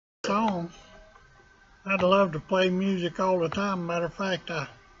song. I'd love to play music all the time. Matter of fact, I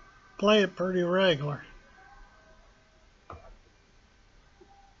play it pretty regular.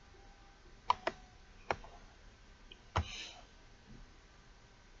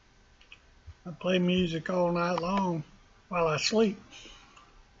 I play music all night long while I sleep.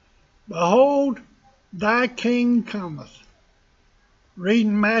 Behold, thy King cometh.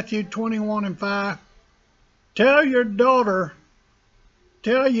 Reading Matthew 21:5. Tell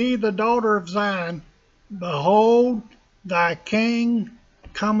ye the daughter of Zion, behold, thy King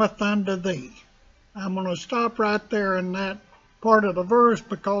cometh unto thee. I'm going to stop right there in that part of the verse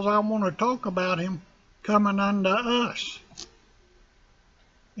because I want to talk about him coming unto us.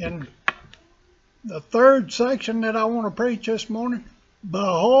 In the third section that I want to preach this morning,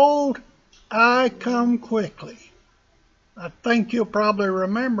 behold, I come quickly. I think you'll probably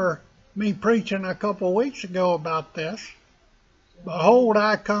remember me preaching a couple weeks ago about this. Behold,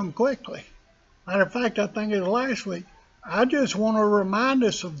 I come quickly. Matter of fact, I think it was last week. I just want to remind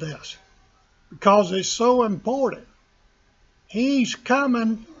us of this because it's so important. He's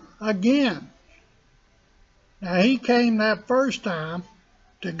coming again. Now, he came that first time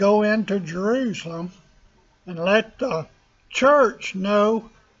to go into Jerusalem and let the church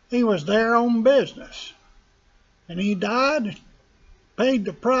know he was there on business. And he died, paid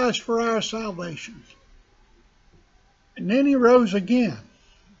the price for our salvation. And then he rose again.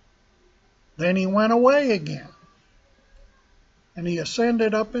 Then he went away again. And he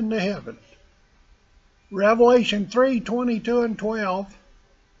ascended up into heaven. Revelation 3:22 and 12.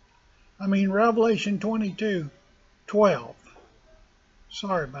 Revelation 22:12.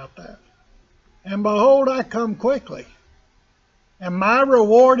 Sorry about that. And behold, I come quickly, and my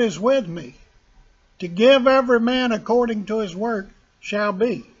reward is with me, to give every man according to his work shall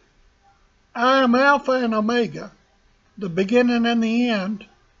be. I am Alpha and Omega, the beginning and the end,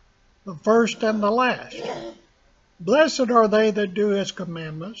 the first and the last. Blessed are they that do his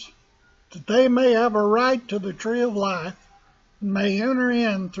commandments, that they may have a right to the tree of life, and may enter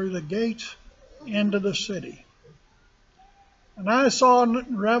in through the gates into the city. And I saw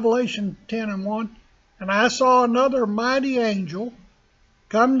in Revelation 10:1, and I saw another mighty angel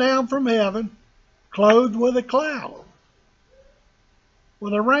come down from heaven, clothed with a cloud,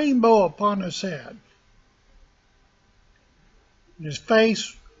 with a rainbow upon his head. And his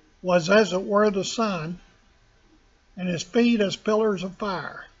face was as it were the sun, and his feet as pillars of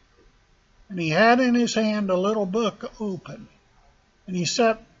fire. And he had in his hand a little book open, and he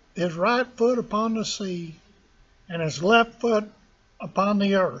set his right foot upon the sea, and his left foot upon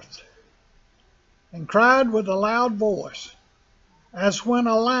the earth, and cried with a loud voice, as when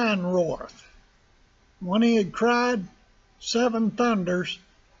a lion roareth. When he had cried, 7 thunders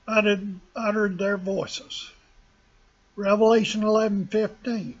uttered their voices. Revelation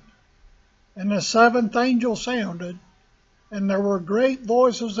 11:15. And the 7th angel sounded, and there were great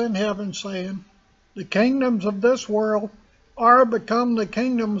voices in heaven saying, the kingdoms of this world are become the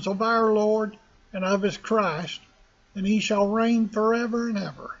kingdoms of our Lord and of his Christ, and he shall reign forever and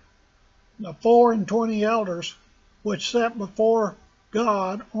ever. The 24 elders which sat before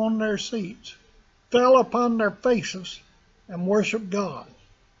God on their seats fell upon their faces and worshiped God,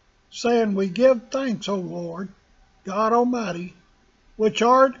 saying, we give thanks, O Lord, God Almighty, which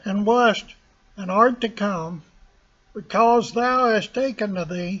art and wast and art to come, because thou hast taken to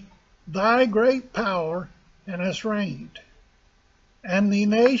thee thy great power and hast reigned. And the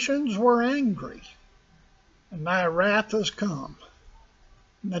nations were angry, and thy wrath is come,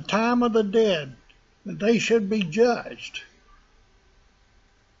 and the time of the dead, that they should be judged,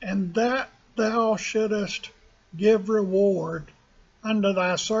 and that thou shouldest give reward unto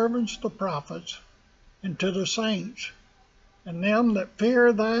thy servants the prophets, and to the saints, and them that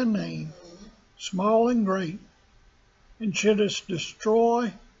fear thy name, small and great, and shouldest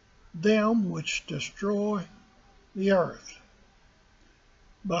destroy them which destroy the earth.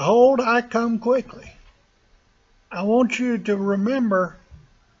 Behold, I come quickly. I want you to remember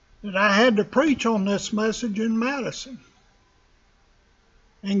that I had to preach on this message in Madison.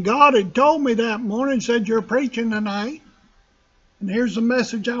 And God had told me that morning, said, you're preaching tonight, and here's the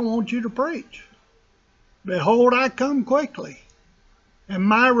message I want you to preach. Behold, I come quickly, and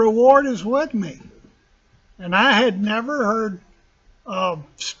my reward is with me. And I had never heard of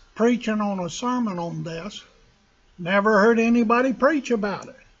preaching on a sermon on this. Never heard anybody preach about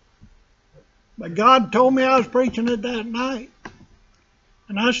it. But God told me I was preaching it that night.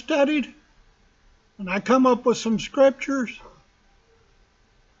 And I studied, and I come up with some scriptures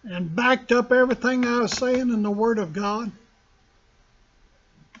and backed up everything I was saying in the Word of God.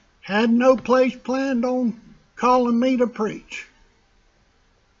 Had no place planned on calling me to preach.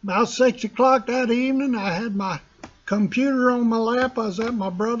 About 6 o'clock that evening, I had my computer on my lap. I was at my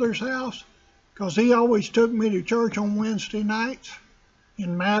brother's house because he always took me to church on Wednesday nights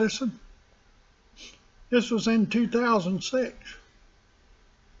in Madison. This was in 2006.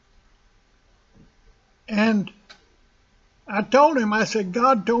 And I told him, I said,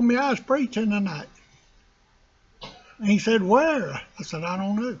 God told me I was preaching tonight. And he said, where? I said, I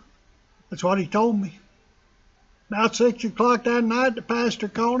don't know. That's what he told me. About 6 o'clock that night, the pastor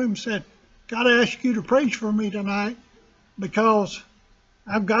called him and said, got to ask you to preach for me tonight because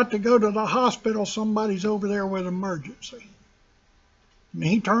I've got to go to the hospital. Somebody's over there with an emergency. And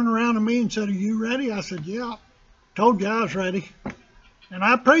he turned around to me and said, are you ready? I said, yeah. Told you I was ready. And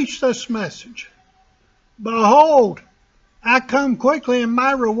I preached this message. Behold, I come quickly and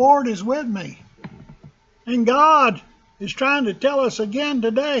my reward is with me. And God is trying to tell us again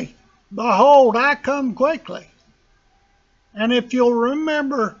today, behold, I come quickly. And if you'll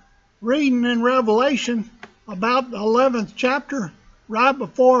remember reading in Revelation about the 11th chapter, right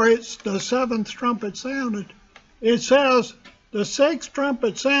before it's the 7th trumpet sounded, it says, the 6th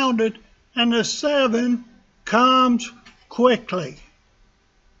trumpet sounded and the 7 comes quickly.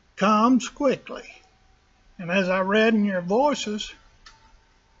 Comes quickly. And as I read in your voices,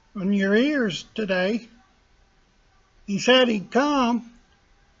 in your ears today, he said he'd come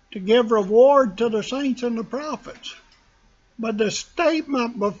to give reward to the saints and the prophets. But the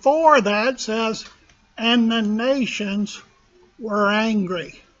statement before that says, and the nations were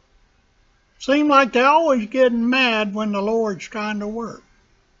angry. Seems like they're always getting mad when the Lord's trying to work.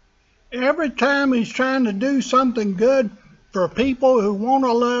 Every time he's trying to do something good for people who want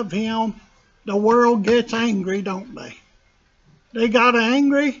to love him, the world gets angry, don't they? They got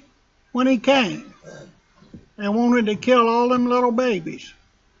angry when he came. They wanted to kill all them little babies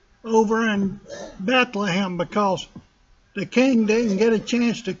over in Bethlehem because the king didn't get a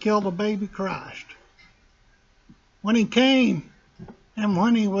chance to kill the baby Christ. When he came and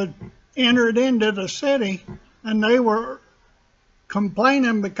when he would entered into the city and they were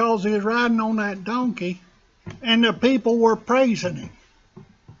complaining because he was riding on that donkey and the people were praising him.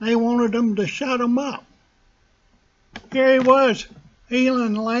 They wanted him to shut him up. Here he was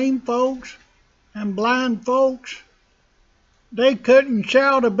healing lame folks and blind folks. They couldn't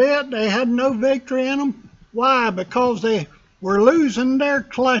shout a bit. They had no victory in them. Why? Because they were losing their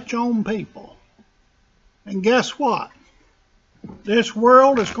clutch on people. And guess what? This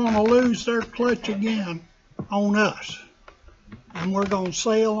world is going to lose their clutch again on us. And we're going to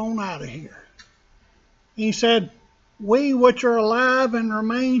sail on out of here. He said, we which are alive and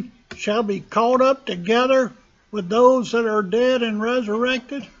remain shall be caught up together with those that are dead and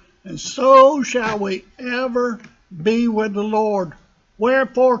resurrected, and so shall we ever be with the Lord.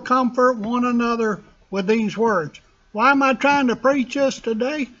 Wherefore comfort one another with these words. Why am I trying to preach this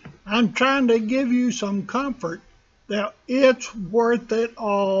today? I'm trying to give you some comfort that it's worth it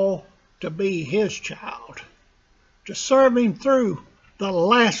all to be his child, to serve him through the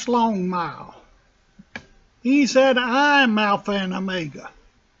last long mile. He said, I'm Alpha and Omega,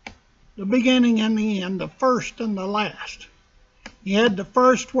 the beginning and the end, the first and the last. He had the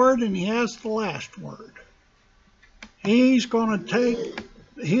first word and he has the last word. He's going to take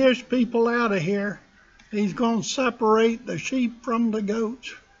his people out of here. He's going to separate the sheep from the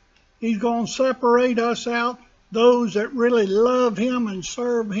goats. He's going to separate us out, those that really love him and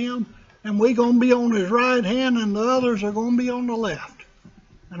serve him. And we're going to be on his right hand and the others are going to be on the left.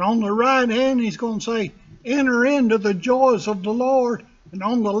 And on the right hand, he's going to say, enter into the joys of the Lord. And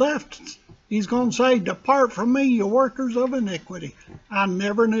on the left, he's going to say, depart from me, you workers of iniquity. I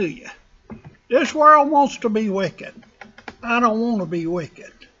never knew you. This world wants to be wicked. I don't want to be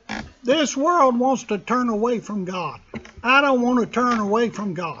wicked. This world wants to turn away from God. I don't want to turn away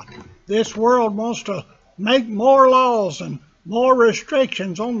from God. This world wants to make more laws and more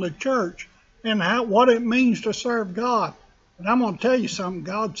restrictions on the church and what it means to serve God. And I'm going to tell you something,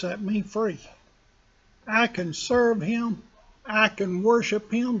 God set me free. I can serve him, I can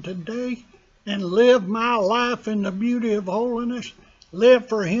worship him today and live my life in the beauty of holiness, live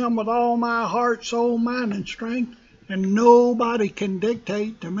for him with all my heart, soul, mind, and strength, and nobody can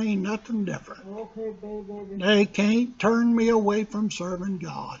dictate to me nothing different. They can't turn me away from serving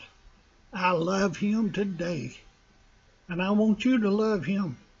God. I love him today, and I want you to love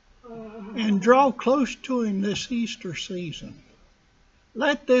him and draw close to him this Easter season.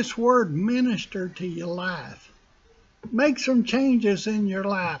 Let this word minister to your life. Make some changes in your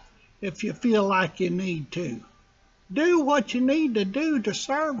life if you feel like you need to. Do what you need to do to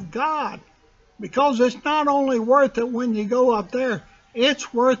serve God, because it's not only worth it when you go up there,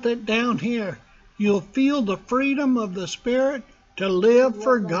 it's worth it down here. You'll feel the freedom of the Spirit. to live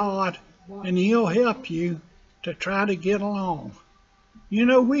for God, and He'll help you to try to get along. You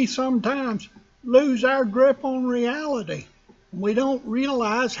know, we sometimes lose our grip on reality. We don't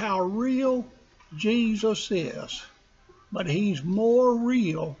realize how real Jesus is. But He's more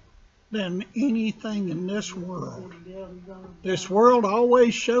real than anything in this world. This world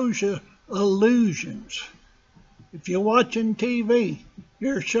always shows you illusions. If you're watching TV,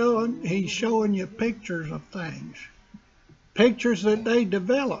 He's showing you pictures of things. Pictures that they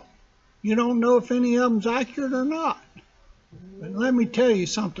develop. You don't know if any of them's accurate or not. But let me tell you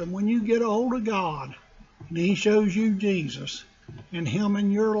something. When you get a hold of God and He shows you Jesus and Him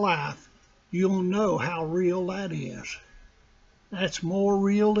in your life, you'll know how real that is. That's more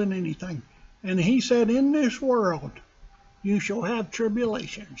real than anything. And He said, in this world you shall have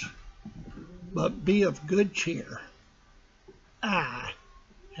tribulations, but be of good cheer. I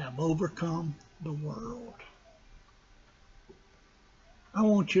have overcome the world. I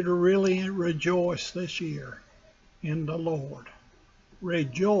want you to really rejoice this year in the Lord.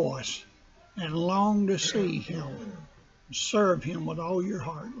 Rejoice and long to see Him. Serve Him with all your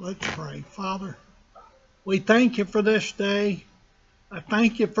heart. Let's pray. Father, we thank You for this day. I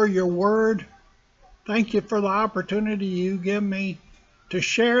thank You for Your word. Thank You for the opportunity You give me to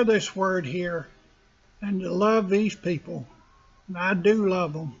share this word here and to love these people. And I do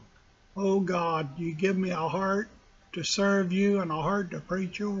love them. Oh God, You give me a heart to serve You and a heart to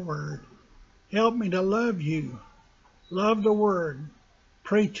preach Your word. Help me to love You, love the word,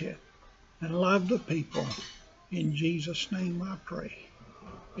 preach it, and love the people. In Jesus' name I pray.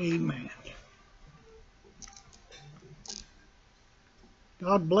 Amen.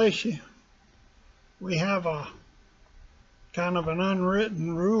 God bless you. We have a kind of an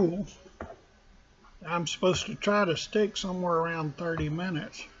unwritten rule. I'm supposed to try to stick somewhere around 30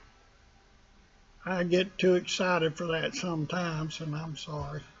 minutes. I get too excited for that sometimes, and I'm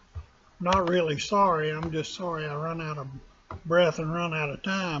sorry. Not really sorry, I'm just sorry I run out of breath and run out of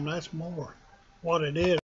time. That's more what it is.